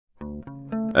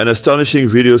An astonishing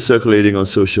video circulating on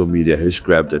social media has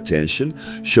grabbed attention,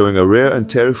 showing a rare and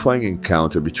terrifying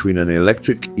encounter between an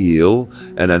electric eel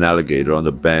and an alligator on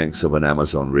the banks of an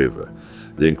Amazon river.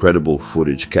 The incredible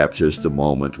footage captures the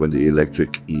moment when the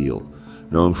electric eel,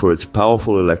 known for its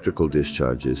powerful electrical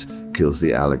discharges, kills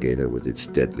the alligator with its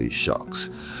deadly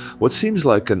shocks. What seems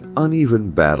like an uneven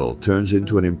battle turns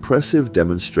into an impressive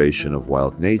demonstration of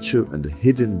wild nature and the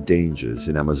hidden dangers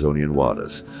in Amazonian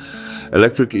waters.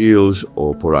 Electric eels,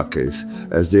 or poraqués,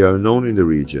 as they are known in the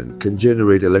region, can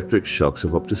generate electric shocks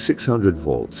of up to 600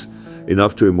 volts,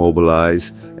 enough to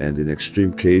immobilize and, in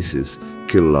extreme cases,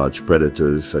 kill large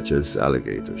predators such as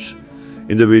alligators.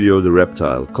 In the video, the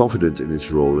reptile, confident in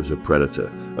its role as a predator,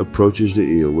 approaches the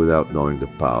eel without knowing the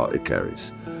power it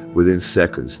carries. Within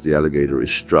seconds, the alligator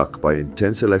is struck by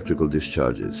intense electrical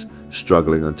discharges,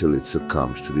 struggling until it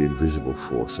succumbs to the invisible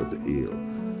force of the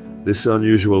eel. This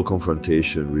unusual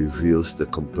confrontation reveals the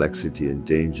complexity and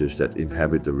dangers that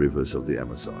inhabit the rivers of the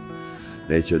Amazon.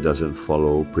 Nature doesn't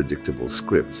follow predictable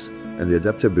scripts, and the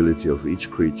adaptability of each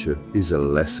creature is a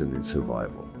lesson in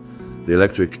survival. The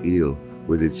electric eel,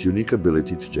 with its unique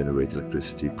ability to generate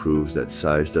electricity, proves that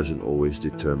size doesn't always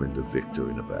determine the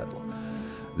victor in a battle.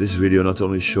 This video not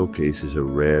only showcases a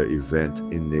rare event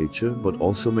in nature, but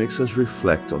also makes us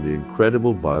reflect on the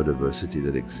incredible biodiversity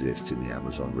that exists in the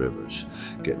Amazon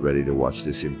rivers. Get ready to watch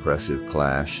this impressive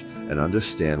clash and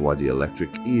understand why the electric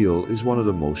eel is one of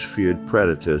the most feared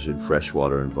predators in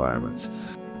freshwater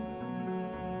environments.